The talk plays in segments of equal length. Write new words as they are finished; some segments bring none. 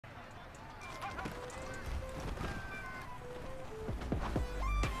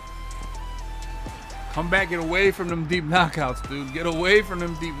Come back, get away from them deep knockouts, dude. Get away from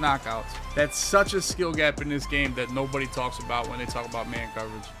them deep knockouts. That's such a skill gap in this game that nobody talks about when they talk about man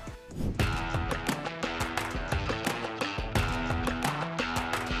coverage.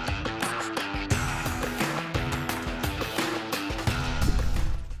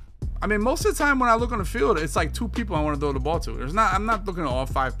 I mean, most of the time when I look on the field, it's like 2 people I want to throw the ball to. I'm not looking at all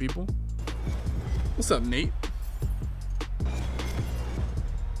 5 people. What's up, Nate?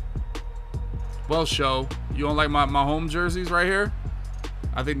 Well, show. You don't like my home jerseys right here?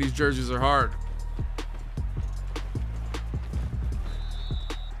 I think these jerseys are hard.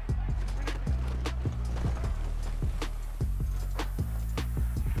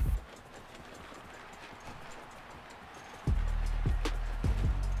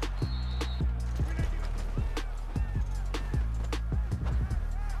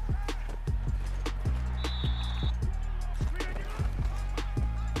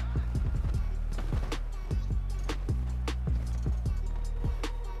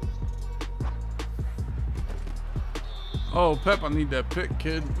 Oh, Pep, I need that pick,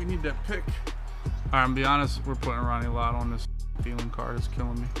 kid. We need that pick. All right, I'm be honest, we're putting Ronnie Lott on this feeling card. It's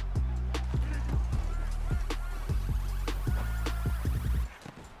killing me.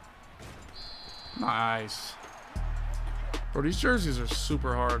 Nice. Bro, these jerseys are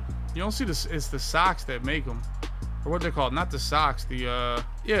super hard. You don't see this. It's the socks that make them. Or what they call it. Not the socks. The,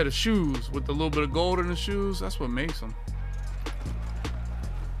 yeah, the shoes with the little bit of gold in the shoes. That's what makes them.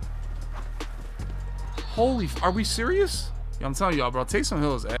 Holy, are we serious? Yeah, I'm telling y'all, bro. Taysom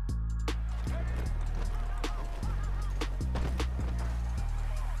Hill is ass.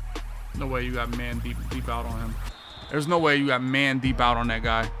 No way you got man deep out on him. There's no way you got man deep out on that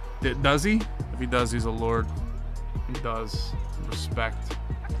guy. Does he? If he does, he's a lord. He does. Respect.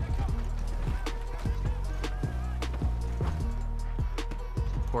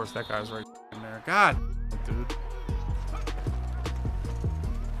 Of course, that guy's right in there. God, dude.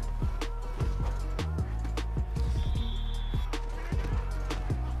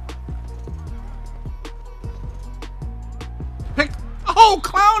 Oh,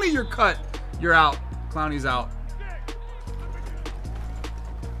 Clowney, you're cut. You're out. Clowney's out.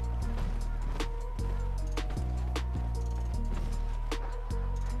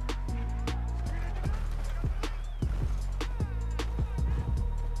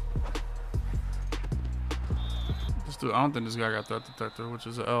 This dude, I don't think this guy got threat detector, which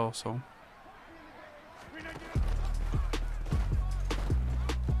is an L, so.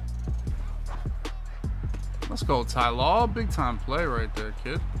 Let's go, Ty Law. Big time play right there,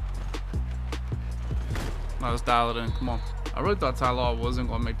 kid. Now let's dial it in. Come on. I really thought Ty Law wasn't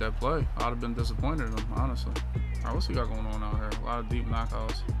going to make that play. I'd have been disappointed in him, honestly. All right, what's he got going on out here? A lot of deep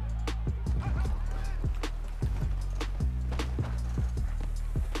knockouts.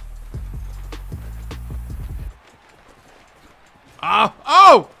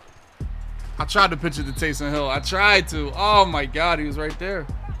 Oh! I tried to pitch it to Taysom Hill. I tried to. Oh, my God. He was right there.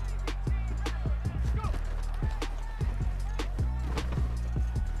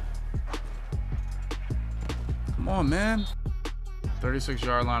 Come on, man.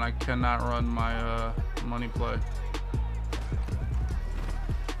 36-yard line. I cannot run my money play.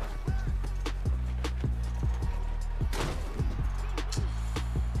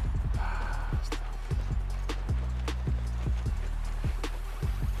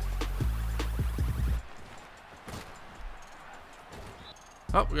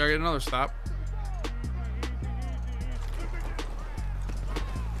 Oh, we gotta get another stop.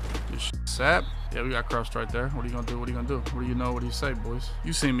 Sap. Yeah, we got crushed right there. What are you gonna do? What are you gonna do? What do you know? What do you say, boys?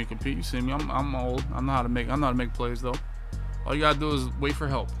 You seen me compete. You seen me. I'm old. I know how to make plays though. All you gotta do is wait for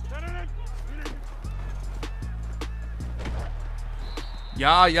help.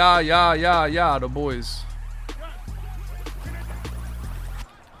 Yeah, the boys.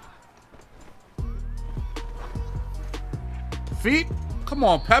 Feet? Come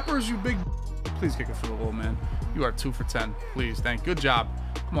on, Peppers, you big. Please kick it for the goal, man. You are 2 for 10. Please, thank. Good job.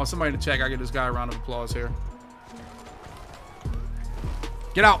 Come on, somebody in the chat. I get this guy a round of applause here.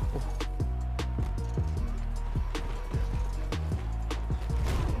 Get out. All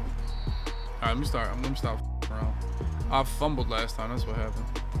right, let me start. I'm gonna stop around. I fumbled last time. That's what happened.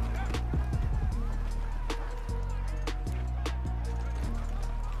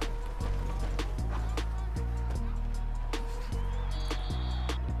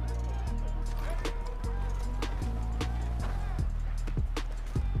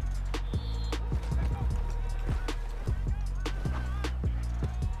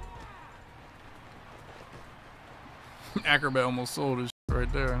 Acrobat almost sold his shit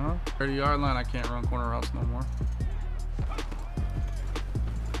right there, huh? 30-yard line, I can't run corner routes no more.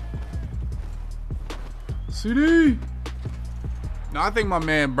 CD. Now, I think my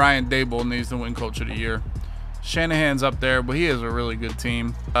man Brian Daboll needs to win Coach of the Year. Shanahan's up there, but he has a really good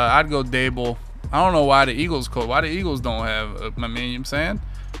team. I'd go Daboll. I don't know why the Eagles coach. Why the Eagles don't have, I mean, you know what I'm saying?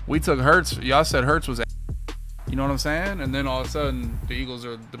 We took Hurts. Y'all said Hurts was, you know what I'm saying? And then all of a sudden, the Eagles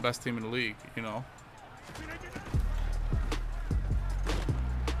are the best team in the league, you know?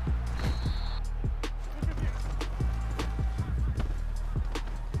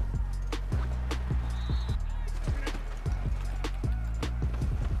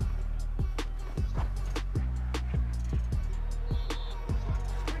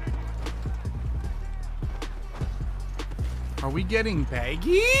 Are we getting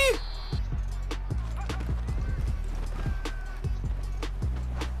baggy?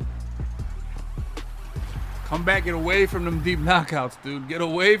 Come back, get away from them deep knockouts, dude. Get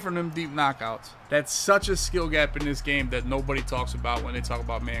away from them deep knockouts. That's such a skill gap in this game that nobody talks about when they talk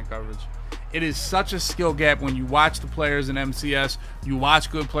about man coverage. It is such a skill gap when you watch the players in MCS, you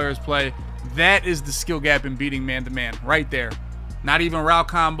watch good players play. That is the skill gap in beating man-to-man, right there. Not even route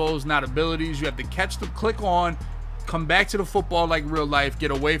combos, not abilities. You have to catch the click on, come back to the football like real life,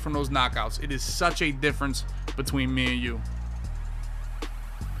 get away from those knockouts. It is such a difference between me and you.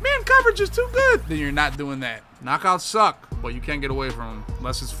 Man coverage is too good. Then you're not doing that. Knockouts suck, but you can't get away from them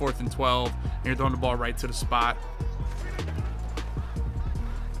unless it's 4th and 12 and you're throwing the ball right to the spot.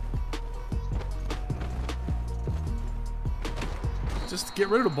 Just get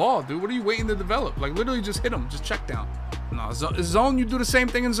rid of the ball, dude. What are you waiting to develop? Like, literally just hit him. Just check down. No, zone, you do the same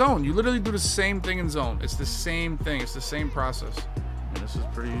thing in zone. You literally do the same thing in zone. It's the same thing. It's the same process. Man, this is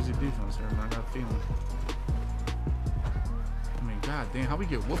pretty easy defense here, man. I got a feeling. I mean, god damn, how we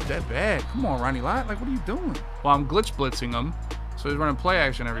get whooped that bad? Come on, Ronnie Lott. Like, what are you doing? Well, I'm glitch blitzing him. So he's running play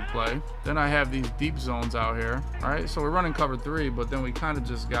action every play. Then I have these deep zones out here. All right, so we're running cover 3, but then we kind of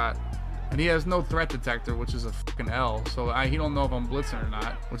just got... And he has no threat detector, which is a fucking L. So he don't know if I'm blitzing or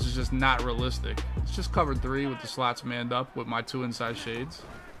not, which is just not realistic. It's just cover 3 with the slots manned up with my 2 inside shades.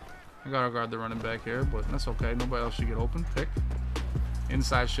 I gotta guard the running back here, but that's okay. Nobody else should get open. Pick.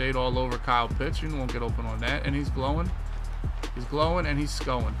 Inside shade all over Kyle Pitts. You won't get open on that. And he's glowing. He's glowing and he's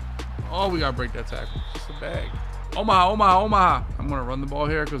sculling. Oh, we gotta break that tackle. It's a bag. Omaha, Omaha, Omaha. I'm gonna run the ball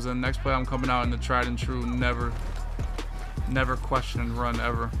here because the next play I'm coming out in the tried and true, never question and run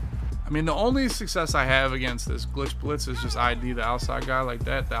ever. I mean, the only success I have against this glitch blitz is just ID the outside guy like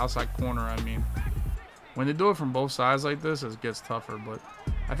that, the outside corner, I mean. When they do it from both sides like this, it gets tougher, but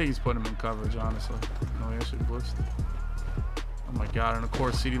I think he's putting him in coverage, honestly. No, he actually blitzed. Oh my god, and of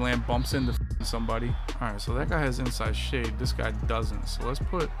course CeeDee Lamb bumps into somebody. Alright, so that guy has inside shade, this guy doesn't. So let's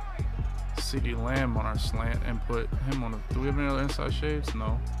put CeeDee Lamb on our slant and put him on a... Do we have any other inside shades?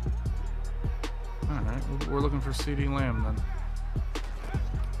 No. Alright, we're looking for CeeDee Lamb then.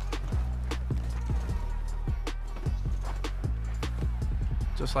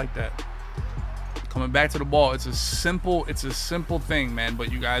 Just like that. Coming back to the ball, it's a simple thing, man,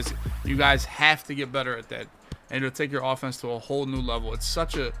 but you guys have to get better at that, and it'll take your offense to a whole new level. It's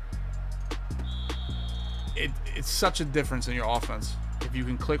such a difference in your offense. If you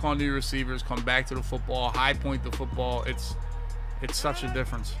can click onto your receivers, come back to the football, high point the football, it's such a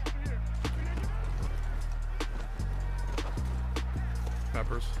difference.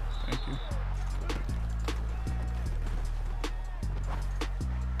 Peppers, thank you.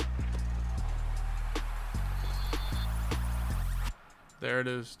 There it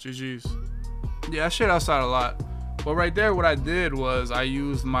is. GG's. Yeah, I shit outside a lot. But right there, what I did was I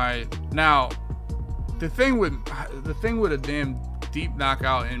used my... Now, the thing with a damn deep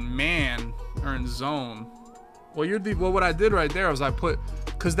knockout in man or in zone... Well, what I did right there was I put...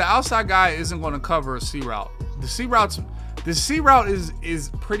 Because the outside guy isn't going to cover a C route. The C route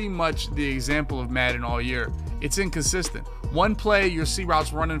is pretty much the example of Madden all year. It's inconsistent. One play, your C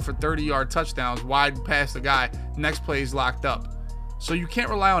route's running for 30-yard touchdowns wide past the guy. Next play is locked up. So you can't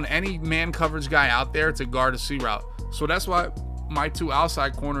rely on any man coverage guy out there to guard a C route. So that's why my 2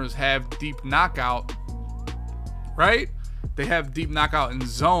 outside corners have deep knockout, right? They have deep knockout in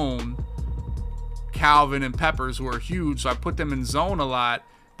zone. Calvin and Peppers, who are huge, so I put them in zone a lot.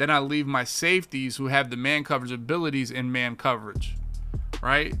 Then I leave my safeties, who have the man coverage abilities, in man coverage,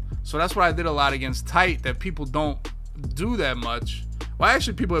 right? So that's what I did a lot against tight that people don't do that much. Well,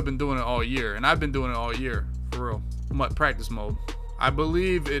 actually, people have been doing it all year, and I've been doing it all year, for real. I'm at practice mode. I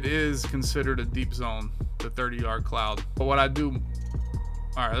believe it is considered a deep zone, the 30-yard cloud. But what I do,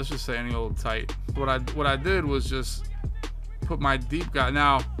 all right, let's just say any old tight. What I did was just put my deep guy.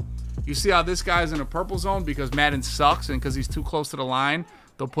 Now, you see how this guy's in a purple zone because Madden sucks, and because he's too close to the line,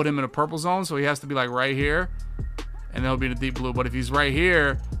 they'll put him in a purple zone, so he has to be like right here. and he'll be in a deep blue. But if he's right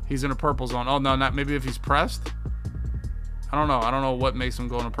here, he's in a purple zone. Oh, no, not maybe if he's pressed. I don't know. I don't know what makes him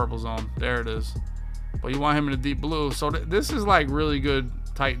go in a purple zone. There it is. But you want him in a deep blue. So this is like really good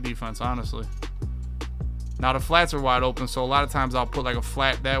tight defense, honestly. Now the flats are wide open, so a lot of times I'll put like a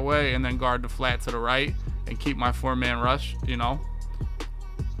flat that way and then guard the flat to the right and keep my 4-man rush, you know.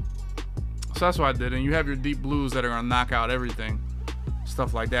 So that's what I did. And you have your deep blues that are gonna knock out everything,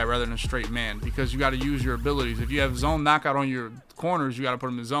 stuff like that, rather than straight man, because you got to use your abilities. If you have zone knockout on your corners, you got to put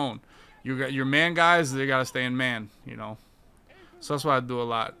them in zone. You got your man guys, they got to stay in man, you know. So that's what I do a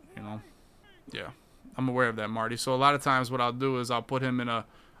lot, you know. Yeah, I'm aware of that, Marty. So a lot of times what I'll do is I'll put them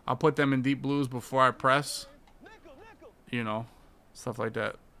in deep blues before I press, you know, stuff like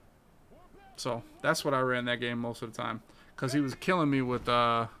that. So that's what I ran that game most of the time, because he was killing me with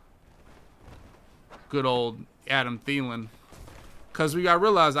good old Adam Thielen. Because we got to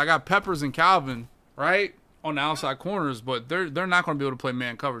realize I got Peppers and Calvin, right, on the outside corners, but they're not going to be able to play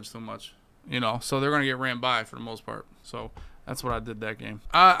man coverage too much, you know. So they're going to get ran by for the most part. So that's what I did that game.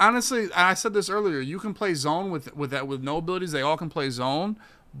 Honestly, I said this earlier. You can play zone with no abilities. They all can play zone,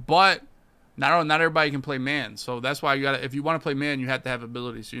 but not everybody can play man. So that's why you got to, if you want to play man, you have to have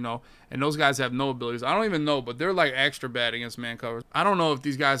abilities, you know. And those guys have no abilities. I don't even know, but they're like extra bad against man coverage. I don't know if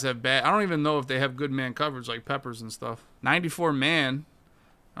these guys have bad. I don't even know if they have good man coverage like Peppers and stuff. 94 man.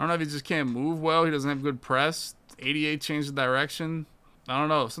 I don't know if he just can't move well. He doesn't have good press. 88 change of direction. I don't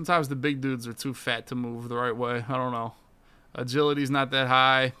know. Sometimes the big dudes are too fat to move the right way. I don't know. Agility's not that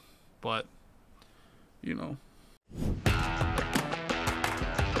high, but, you know.